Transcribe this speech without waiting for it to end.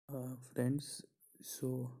Friends,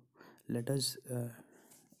 so let us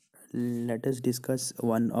discuss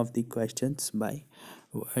one of the questions by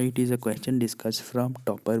it is a question discussed from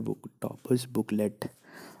topper's booklet.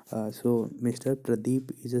 So Mr.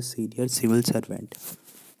 Pradeep is a senior civil servant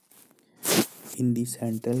in the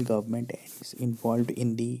central government and is involved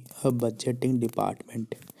in the budgeting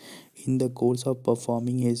department. In the course of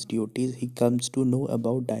performing his duties, he comes to know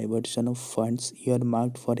about diversion of funds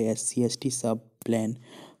earmarked for SC/ST sub-plan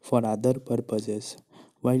for other purposes.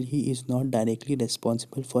 While he is not directly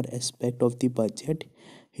responsible for aspect of the budget,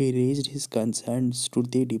 he raised his concerns to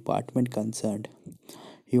the department concerned.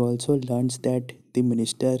 He also learns that the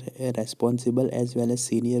minister responsible as well as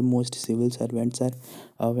senior most civil servants are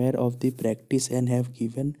aware of the practice and have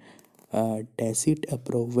given tacit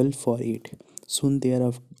approval for it. Soon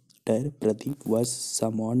thereafter, Pradeep was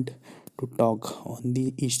summoned to talk on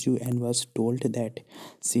the issue and was told that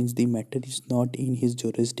since the matter is not in his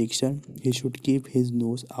jurisdiction, he should keep his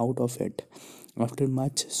nose out of it. After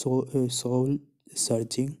much soul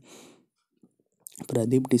searching,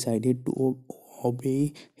 Pradeep decided to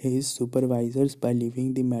obey his supervisors by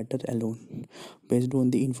leaving the matter alone. Based on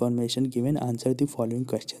the information given, answer the following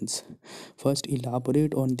questions. First,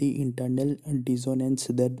 elaborate on the internal dissonance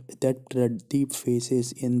that Pradeep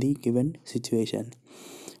faces in the given situation.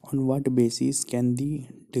 On what basis can the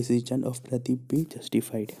decision of Pradeep be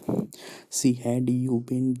justified? See, had you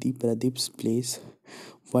been the Pradeep's place,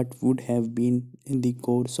 what would have been in the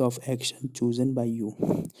course of action chosen by you?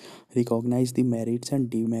 Recognize the merits and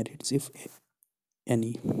demerits, if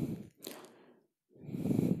any.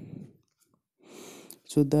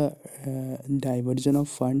 So, the diversion of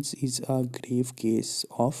funds is a grave case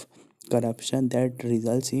of corruption that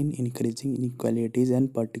results in increasing inequalities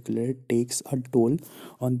and particularly takes a toll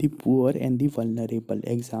on the poor and the vulnerable.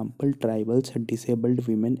 Example, tribals, disabled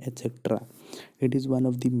women, etc. It is one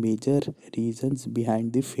of the major reasons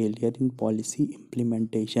behind the failure in policy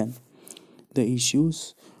implementation. The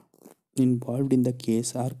issues involved in the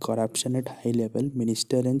case are corruption at high level,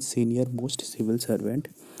 minister and senior most civil servant,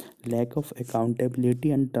 lack of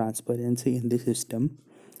accountability and transparency in the system,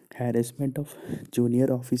 harassment of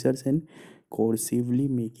junior officers and coercively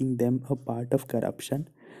making them a part of corruption,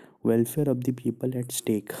 welfare of the people at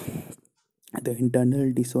stake. The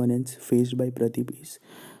internal dissonance faced by Pradeep is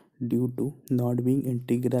due to not being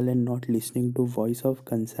integral and not listening to voice of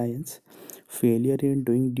conscience, failure in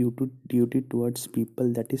doing duty towards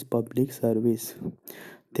people, that is public service,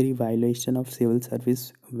 3 violation of civil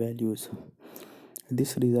service values.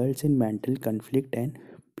 This results in mental conflict and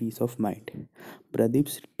peace of mind.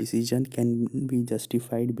 Pradeep's decision can be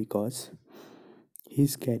justified because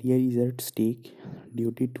his career is at stake,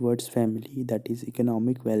 duty towards family, that is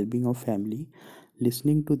economic well-being of family,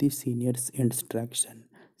 listening to the seniors' instruction,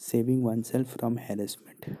 saving oneself from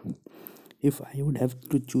harassment. If I would have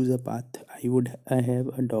to choose a path, I would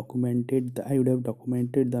have documented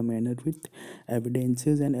the manner with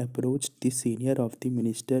evidences and approached the senior of the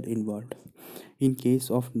minister involved. In case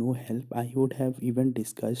of no help, I would have even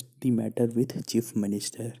discussed the matter with chief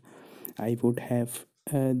minister. I would have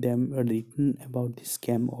them written about the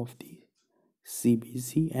scam of the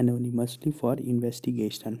CBC anonymously for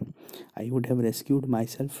investigation. I would have rescued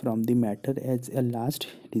myself from the matter as a last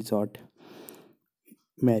resort.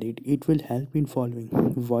 Merit, it will help in following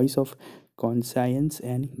voice of conscience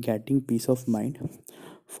and getting peace of mind,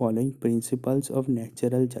 following principles of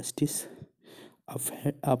natural justice,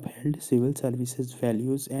 upheld civil services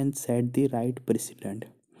values and set the right precedent.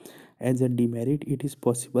 As a demerit, it is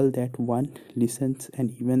possible that one listens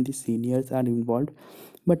and even the seniors are involved,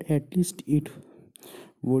 but at least it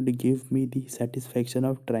would give me the satisfaction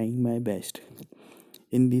of trying my best.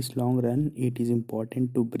 In this long run, it is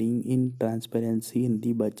important to bring in transparency in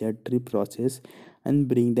the budgetary process and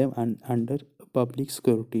bring them under public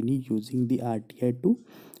scrutiny using the RTI to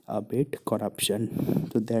abate corruption.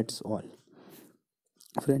 So that's all.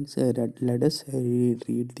 Friends, let us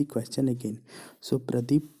read the question again. So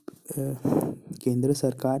Pradeep केंद्र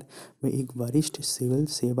सरकार में एक वरिष्ठ civil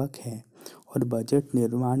सेवक हैं और budget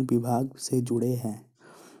निर्माण विभाग से जुड़े हैं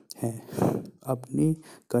अपने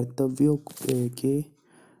कर्तव्यों के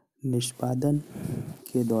निष्पादन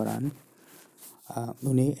के दौरान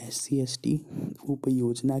उन्हें SC/ST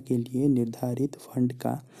उपयोजना के लिए निर्धारित फंड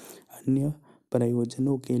का अन्य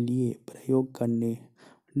प्रयोजनों के लिए प्रयोग करने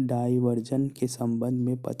डाइवर्जन के संबंध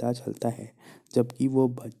में पता चलता है, जबकि वो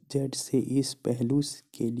बजट से इस पहलू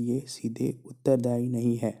के लिए सीधे उत्तरदायी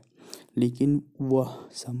नहीं है, लेकिन वह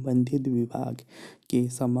संबंधित विभाग के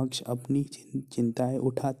समक्ष अपनी चिंताएं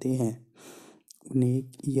उठाते हैं। उन्हें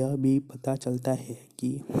यह भी पता चलता है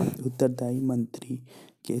कि उत्तरदायी मंत्री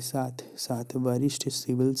के साथ साथ वरिष्ठ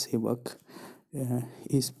सिविल सेवक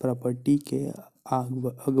इस प्रॉपर्टी के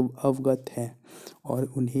अवगत है और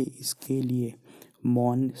उन्हें इसके लिए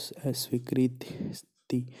मौन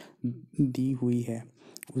स्वीकृति दी हुई है।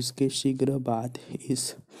 उसके शीघ्र बाद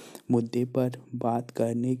इस मुद्दे पर बात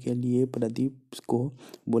करने के लिए प्रदीप को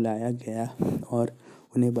बुलाया गया और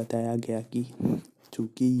उन्हें बताया गया कि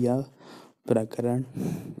चूंकि यह प्रकरण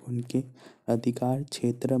उनके अधिकार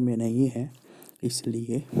क्षेत्र में नहीं है,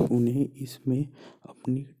 इसलिए उन्हें इसमें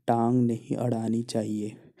अपनी टांग नहीं अड़ानी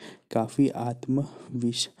चाहिए। काफ़ी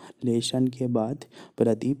आत्मविश्लेषण के बाद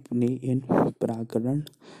प्रदीप ने इन प्रकरण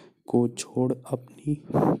को छोड़ अपनी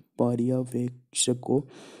पर्यवेक्षकों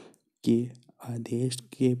के आदेश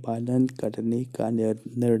के पालन करने का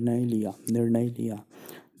निर्णय लिया।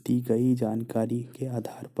 दी गई जानकारी के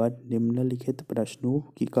आधार पर निम्नलिखित प्रश्नों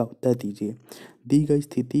का उत्तर दीजिए। दी गई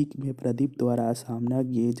स्थिति में प्रदीप द्वारा सामना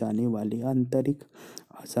किए जाने वाले आंतरिक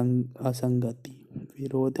असंगति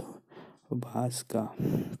विरोधाभास का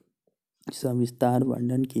सविस्तार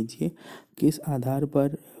वर्णन कीजिए। किस आधार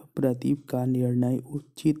पर प्रदीप का निर्णय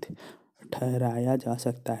उचित ठहराया जा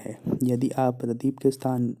सकता है? यदि आप प्रदीप के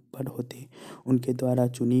स्थान पर होते, उनके द्वारा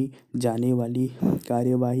चुनी जाने वाली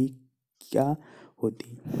कार्यवाही क्या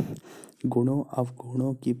होती? गुणों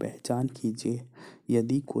अवगुणों की पहचान कीजिए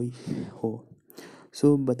यदि कोई हो।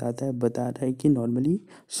 बता रहा है कि नॉर्मली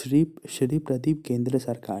श्री प्रदीप केंद्र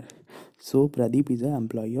सरकार। Pradeep is a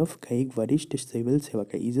employ of, एक वरिष्ठ सिविल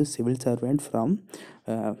सेवक है, is a civil servant from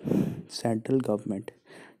central government.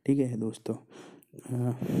 ठीक है दोस्तों।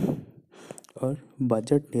 और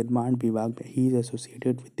बजट निर्माण विभाग में he is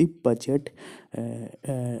associated with the budget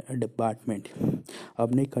department.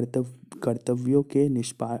 अपने कर्तव्यों के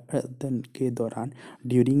निष्पादन के दौरान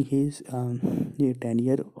during his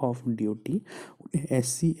tenure of duty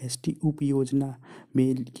SC/ST उपयोजना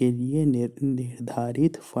में के लिए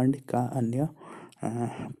निर्धारित फंड का अन्य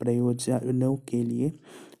प्रयोजनों के लिए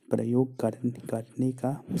प्रयोग करने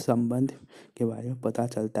का संबंध के बारे में पता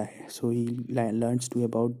चलता है। He learns to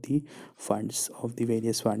about the funds of the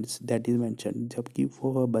various funds that is mention. जबकि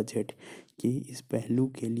वो बजट के इस पहलू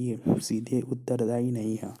के लिए सीधे उत्तरदायी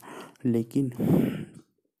नहीं है, लेकिन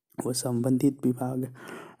वो संबंधित विभाग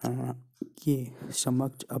के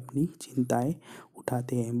समक्ष अपनी चिंताएं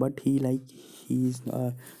उठाते हैं। But he is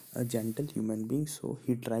a gentle human being, so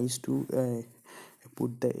he tries to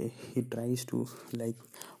put the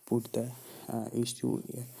issue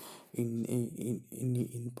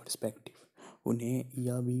in perspective. उन्हें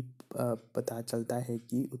यह भी पता चलता है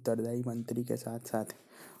कि उत्तरदायी मंत्री के साथ साथ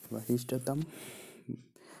वरिष्ठतम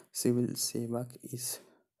सिविल सेवक इस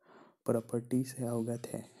प्रॉपर्टी से अवगत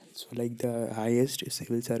है। The highest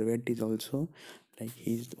civil servant is also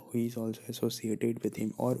he is also associated with him,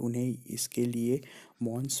 और उन्हें इसके लिए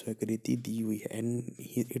मौन स्वीकृति दी हुई है। एंड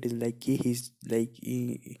इट इज लाइक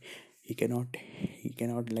कि he cannot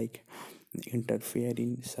interfere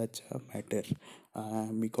in such a matter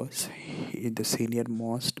because the senior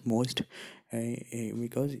most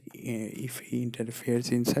because if he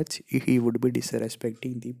interferes in such, he would be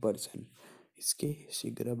disrespecting the person. इसके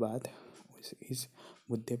शीघ्र बाद इस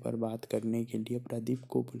मुद्दे पर बात करने के लिए प्रदीप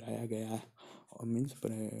को बुलाया गया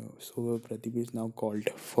और Pradeep is now called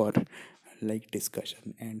for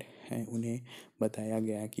discussion and उन्हें बताया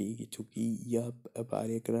गया कि चूँकि यह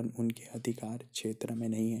कार्यक्रम उनके अधिकार क्षेत्र में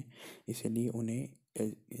नहीं है, इसलिए उन्हें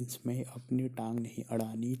इसमें अपनी टांग नहीं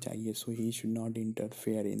अड़ानी चाहिए। He should not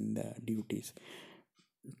interfere in the duties.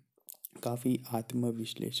 काफ़ी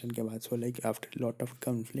आत्मविश्लेषण के बाद after lot of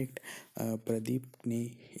conflict Pradeep ने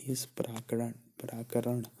इस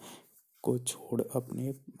प्रकरण को छोड़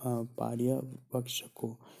अपने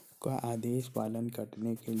पर्यवेक्षकों का आदेश पालन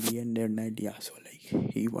करने के लिए निर्णय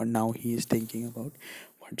लिया। Now he is thinking about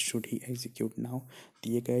what should he execute now.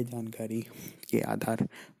 दिए गए जानकारी के आधार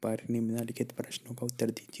पर निम्नलिखित प्रश्नों का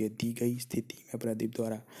उत्तर दीजिए। दी गई स्थिति में प्रदीप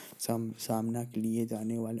द्वारा सामना लिए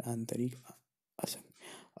जाने वाले आंतरिक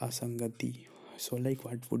असंगति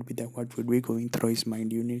what would be going through his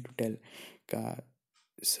mind, you need to tell का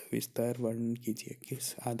सविस्तार वर्णन कीजिए।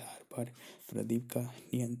 किस आधार पर प्रदीप का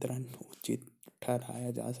नियंत्रण उचित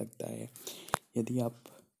ठहराया जा सकता है? यदि आप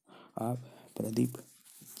प्रदीप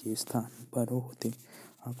के स्थान पर होते,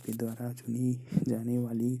 आपके द्वारा चुनी जाने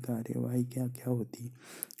वाली कार्यवाही क्या क्या होती?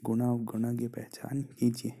 गुण अवगुण की पहचान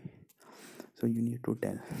कीजिए। You need to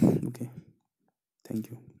tell. Okay,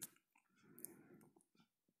 thank you.